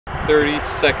30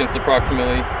 seconds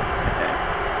approximately. Okay.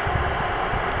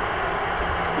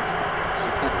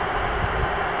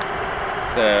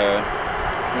 So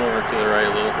it's more to the right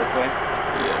a little. This way?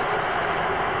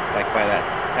 Yeah. Like by that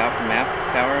map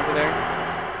tower over there?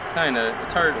 Kinda.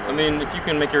 It's hard. I mean, if you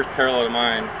can make yours parallel to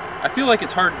mine. I feel like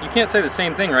it's hard. You can't say the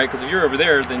same thing, right? Because if you're over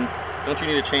there, then don't you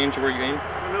need to change where you aim?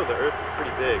 I don't know, the Earth is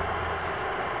pretty big.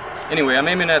 Anyway, I'm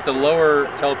aiming at the lower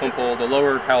telephone pole, the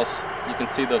lower house. You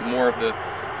can see the more of the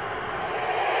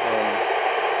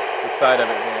side of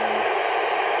it. And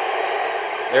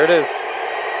there it is.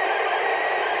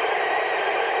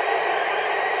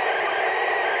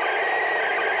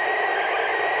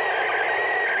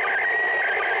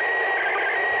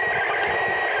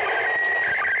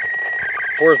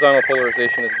 Horizontal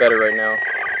polarization is better right now,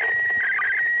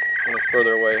 and it's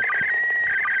further away.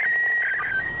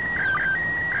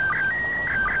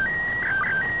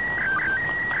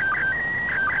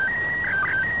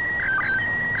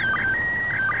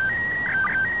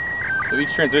 So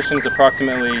each transition is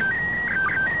approximately,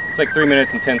 it's like 3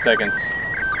 minutes and 10 seconds.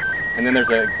 And then there's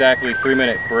an exactly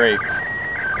 3-minute break.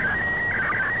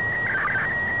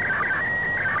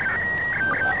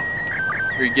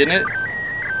 Are you getting it?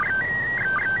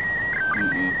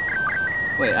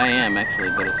 Wait, I am actually,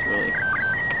 but it's really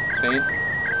faint.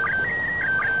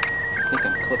 I think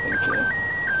I'm clipping too. Yeah.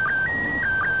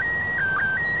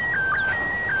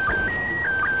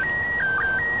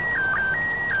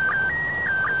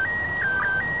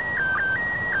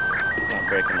 It's not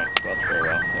breaking my squelch very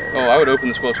well. Oh, I would open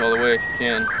the squelch all the way if you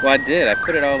can. Well, I did. I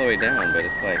put it all the way down, but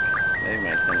it's like maybe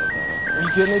my antenna's not working. Are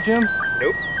you getting it, Jim?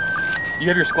 Nope. You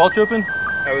have your squelch open?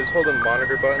 I was holding the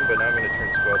monitor button, but now I'm going to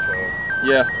turn squelch off.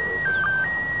 Yeah.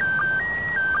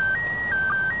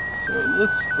 So it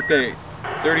looks, okay,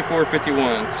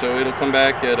 34.51, so it'll come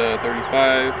back at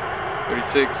 35,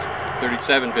 36,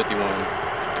 37.51,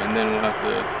 and then we'll have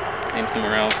to aim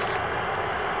somewhere else,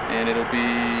 and it'll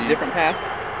be... Different path?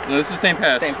 No, this is the same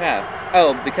pass. Same pass.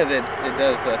 Oh, because it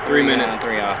does 3 minutes. On,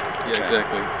 3 off. Yeah, okay.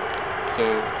 Exactly. So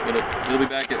it'll be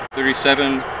back at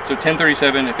 37, so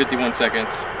 10:37 and 51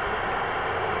 seconds.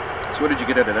 So what did you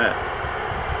get out of that?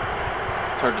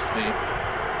 It's hard to see.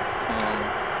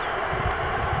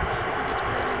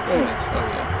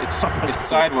 It's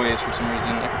sideways for some reason.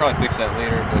 I could probably fix that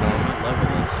later, but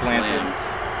it's slanted.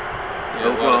 Yeah,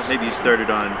 oh, well, maybe you started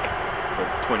on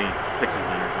like 20 pixels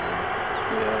in or something.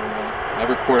 Yeah, I don't know. I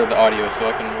recorded the audio, so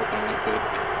I can work on it. But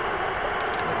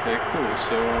okay, cool.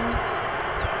 So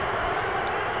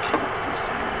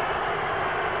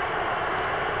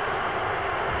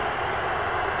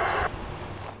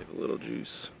save a little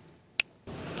juice.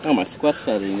 Oh, my squelch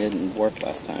setting didn't work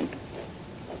last time.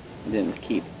 It didn't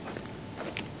keep.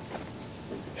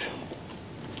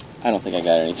 I don't think I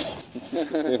got anything.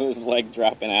 It was like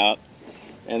dropping out.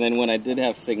 And then when I did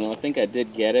have signal, I think I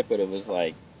did get it, but it was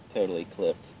like totally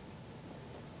clipped.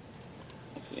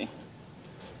 Let's see.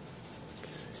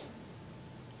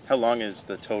 How long is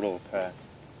the total pass?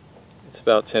 It's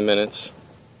about 10 minutes.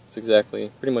 It's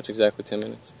pretty much exactly 10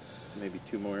 minutes. Maybe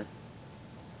 2 more.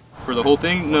 For the whole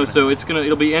thing? No, so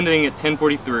it'll be ending at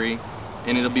 10:43,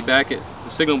 and it'll be back at,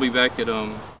 the signal will be back at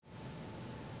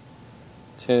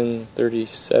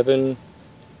 10:37.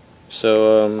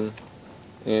 So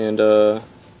and 4,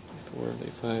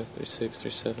 35, 36,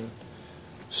 37.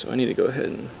 So I need to go ahead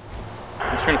and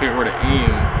I'm just trying to figure out where to aim.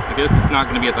 I guess it's not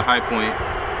going to be at the high point.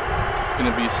 It's going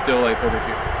to be still like over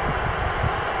here.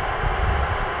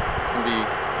 It's going to be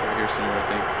over here somewhere, I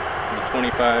think.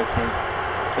 Maybe 25,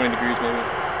 20 degrees maybe.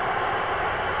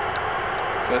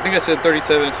 So I think I said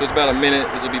 37, so it's about a minute.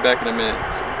 This will be back in a minute. So.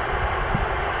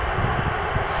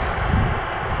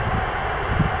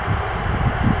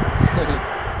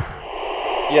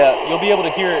 Yeah, you'll be able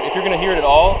to hear it. If you're going to hear it at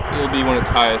all, it'll be when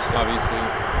it's highest, obviously.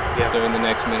 Yeah. So in the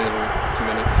next minute or 2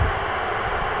 minutes.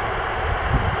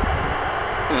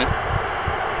 I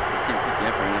can't pick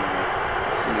you up right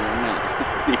now.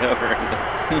 It's be over in a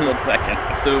split second.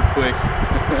 So quick.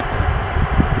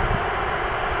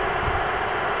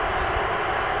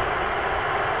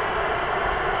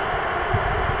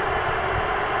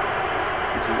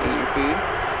 Did you eat your food?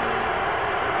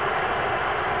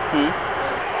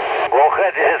 Go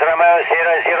ahead, this is Romeo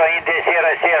 00 India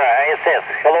 00 ISS.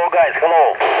 Hello guys, hello.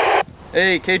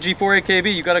 Hey,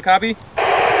 KG4AKB, you got a copy?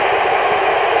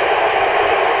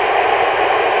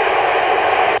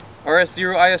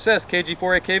 RS0 ISS,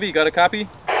 KG4AKB, you got a copy?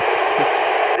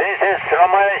 This is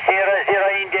Romeo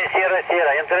 00 India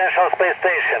 00 International Space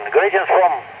Station. Greetings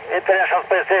from International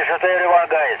Space Station to everyone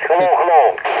guys. Hello,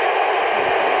 hello.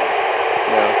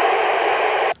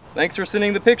 Yeah. Thanks for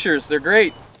sending the pictures, they're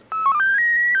great.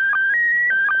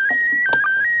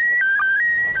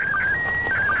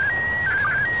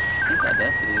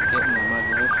 Audacity is getting my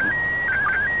modulation.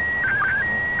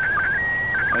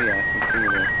 Oh yeah, I can see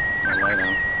my light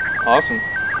on. Awesome.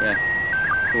 Yeah,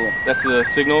 cool. That's the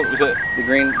signal. Was that the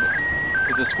green?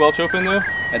 Is the squelch open though?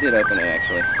 I did open it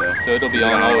actually, so it'll be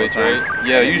on always, right?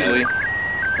 Yeah, usually.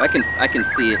 I can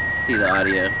see the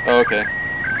audio. Oh, okay.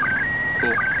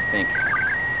 Cool. I think.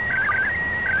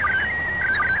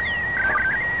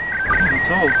 It's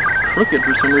all crooked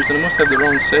for some reason. I must have the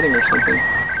wrong setting or something.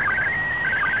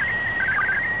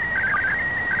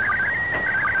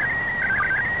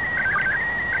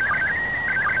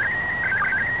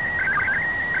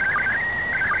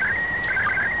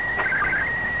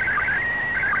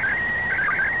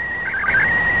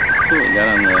 Cool, he got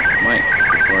on the mic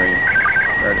before he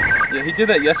started. Yeah, he did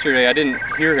that yesterday. I didn't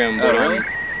hear him, but really?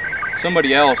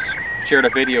 Somebody else shared a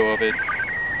video of it,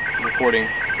 recording,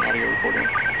 audio recording.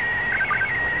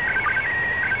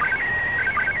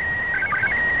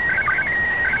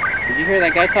 Did you hear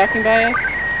that guy talking by us?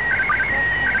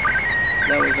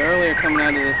 That was earlier coming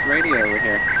out of this radio over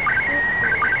here.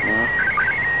 No,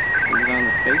 he was on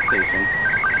the space station.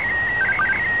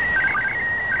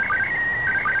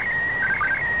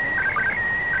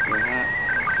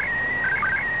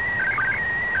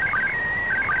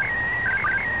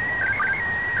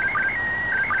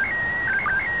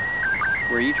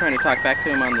 Were you trying to talk back to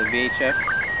him on the VHF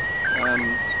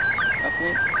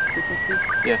uplink frequency?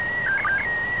 Yeah.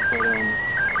 But, what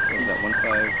was that,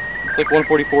 1.5? It's like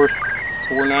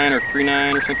 144.49 or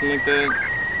 39 or something like that.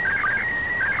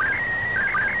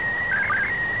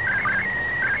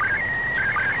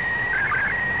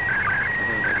 I think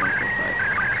it was like 145,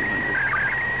 200.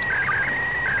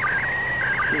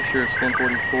 Pretty sure it's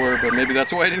 144, but maybe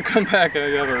that's why I didn't come back. I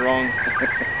have it wrong.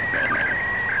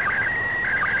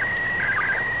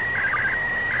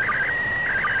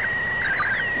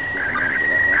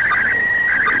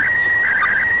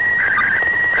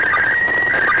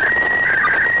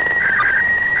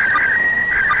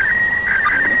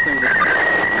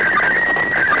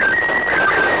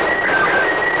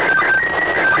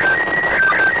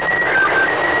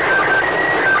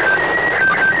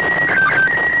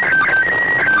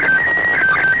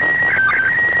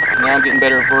 Now I'm getting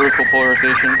better vertical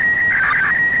polarization. I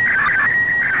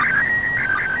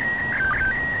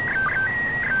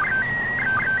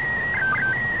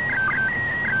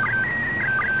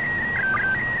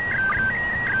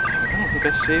don't think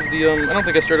I saved the I don't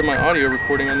think I started my audio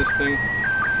recording on this thing.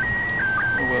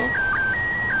 Oh well.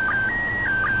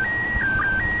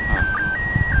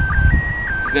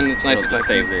 Then it's nice if I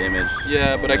save the image.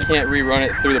 Yeah, but I can't rerun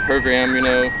it through the program, you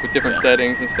know, with different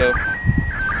settings and stuff.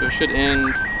 So it should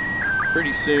end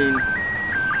pretty soon.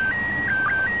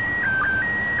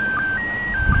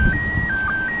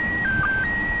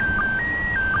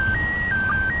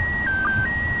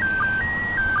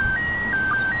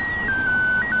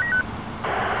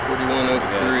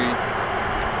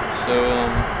 So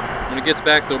when it gets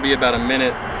back, there'll be about a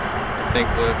minute, I think,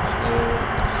 left.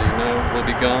 Let's see, no, we'll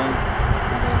be gone. 1,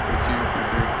 2,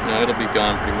 3. No, it'll be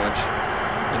gone pretty much.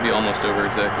 It'll be almost over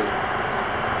exactly.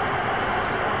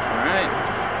 All right.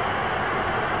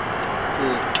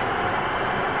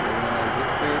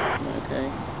 Okay.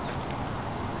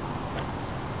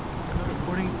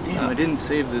 Recording? Damn, I didn't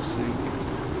save this thing.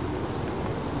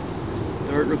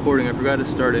 Start recording. I forgot to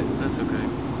start it. That's okay.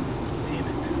 Damn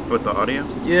it. With the audio?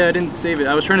 Yeah, I didn't save it.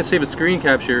 I was trying to save a screen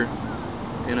capture,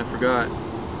 and I forgot.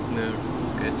 No.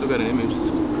 Okay, I still got an image.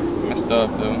 It's messed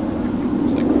up though.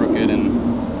 It's like crooked, and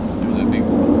there's a big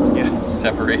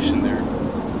separation there.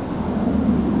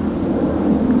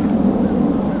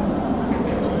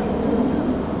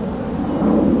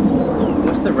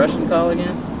 The Russian call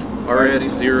again?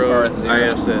 RS0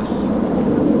 ISS.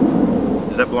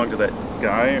 Does that belong to that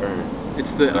guy, or?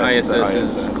 It's the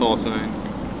ISS's call sign.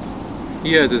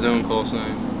 He has his own call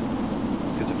sign.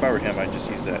 Because if I were him, I'd just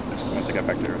use that once I got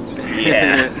back there.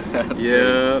 Yeah.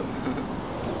 Yeah.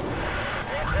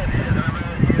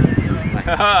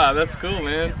 Haha, that's cool,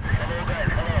 man.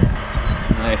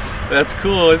 Nice. That's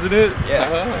cool, isn't it? Yeah.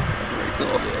 That's very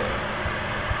cool.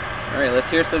 Yeah. All right, let's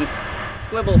hear some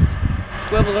squibbles.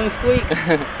 Squibbles and squeaks.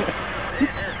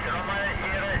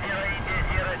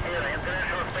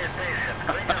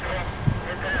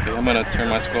 Okay, I'm gonna turn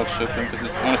my squelch open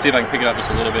because I want to see if I can pick it up just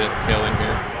a little bit at the tail end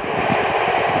here.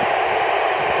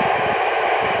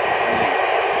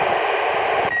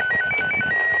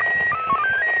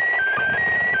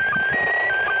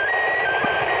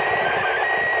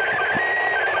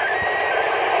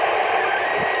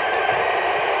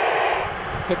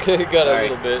 Okay, got a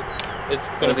little bit. It's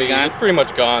gonna be gone? It's pretty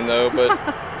much gone though, but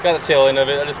it's got the tail end of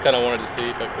it. I just kind of wanted to see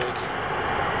if I could.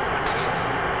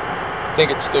 I think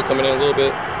it's still coming in a little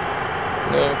bit.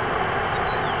 No.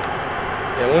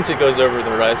 Yeah, once it goes over the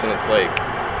horizon, it's like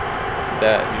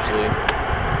that usually.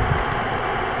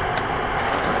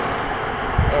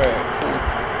 Alright, cool.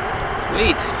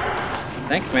 Sweet.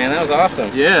 Thanks, man. That was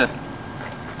awesome. Yeah.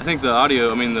 I think the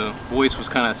audio, I mean the voice was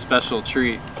kind of a special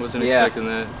treat. Wasn't expecting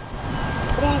that.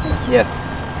 Yes.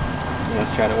 You want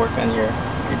to try to work on your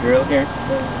drill here?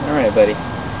 Alright, buddy.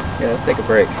 Yeah, let's take a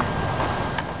break.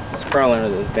 Let's crawl under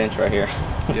this bench right here.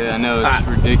 Yeah, I know, it's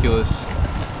ridiculous.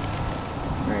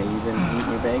 Alright, you been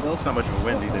eating your bagels? It's not much of a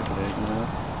wind either today. No.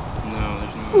 No,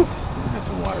 there's no. Have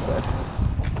some water, bud.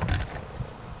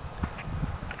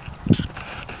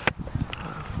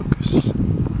 Focus.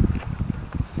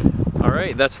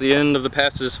 Alright, that's the end of the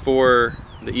passes for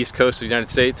the east coast of the United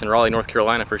States and Raleigh, North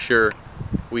Carolina for sure.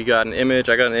 We got an image,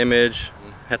 I got an image,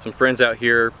 had some friends out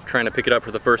here trying to pick it up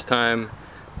for the first time,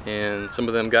 and some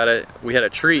of them got it. We had a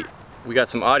treat. We got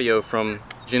some audio from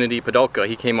Gennady Podolka.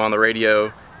 He came on the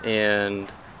radio and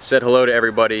said hello to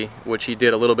everybody, which he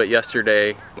did a little bit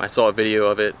yesterday. I saw a video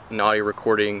of it, an audio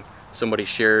recording somebody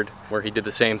shared where he did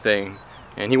the same thing.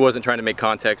 And he wasn't trying to make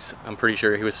context. I'm pretty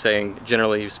sure he was saying,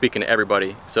 generally, he was speaking to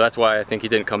everybody. So that's why I think he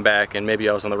didn't come back, and maybe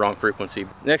I was on the wrong frequency.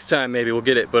 Next time, maybe we'll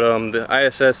get it. But the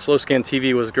ISS slow scan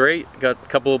TV was great. Got a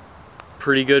couple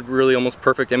pretty good, really almost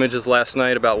perfect images last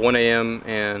night, about 1 a.m.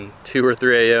 and 2 or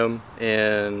 3 a.m.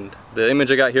 And the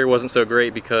image I got here wasn't so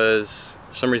great because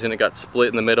for some reason it got split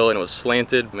in the middle and it was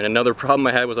slanted. And another problem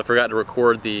I had was I forgot to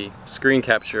record the screen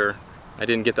capture. I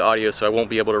didn't get the audio, so I won't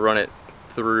be able to run it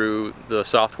through the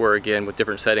software again with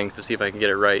different settings to see if I can get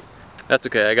it right. That's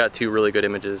okay, I got 2 really good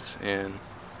images and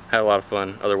had a lot of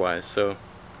fun otherwise. So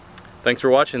thanks for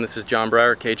watching. This is John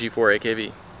Brier,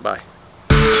 KG4AKV. Bye.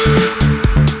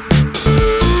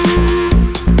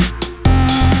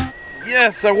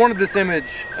 Yes, I wanted this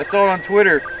image. I saw it on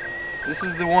Twitter. This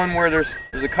is the one where there's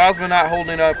a cosmonaut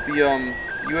holding up the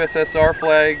USSR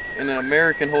flag and an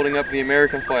American holding up the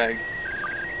American flag.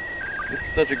 This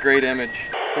is such a great image.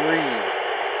 3,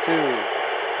 2, 1,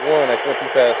 I went too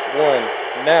fast.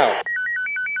 1, now.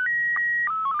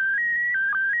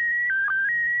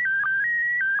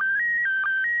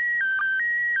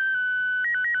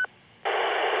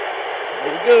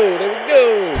 There we go, there we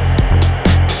go.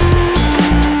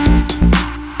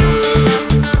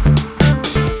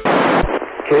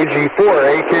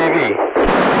 KG4AKV.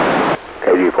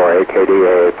 KG4AKD,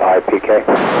 5PK.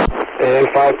 And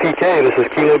 5PK, this is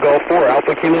Kilo Golf 4,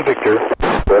 Alpha Kilo Victor.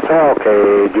 What's all,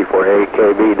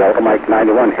 KG4AKB, Delta Mike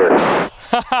 91 here.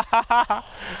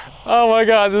 Oh my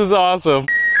god, this is awesome.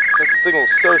 That signal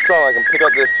is so strong I can pick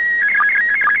up this.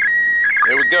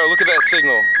 There we go, look at that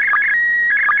signal.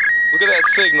 Look at that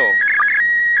signal.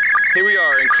 Here we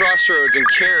are in Crossroads in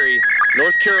Cary,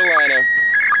 North Carolina.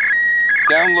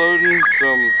 Downloading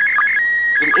some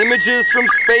images from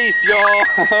space, y'all.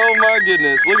 Oh my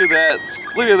goodness, look at that.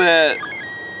 Look at that.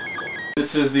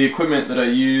 This is the equipment that I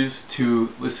use to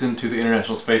listen to the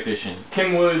International Space Station.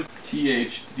 Kenwood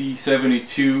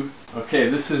THD72. Okay,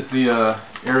 this is the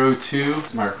Aero 2.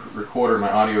 It's my recorder,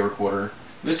 my audio recorder.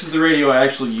 This is the radio I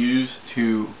actually use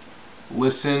to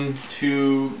listen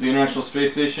to the International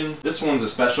Space Station. This one's a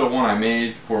special one I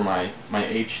made for my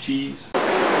HTs.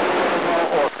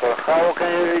 Oscar, how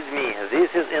can you read me?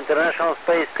 This is International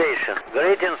Space Station.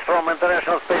 Greetings from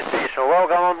International Space Station.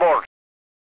 Welcome on board.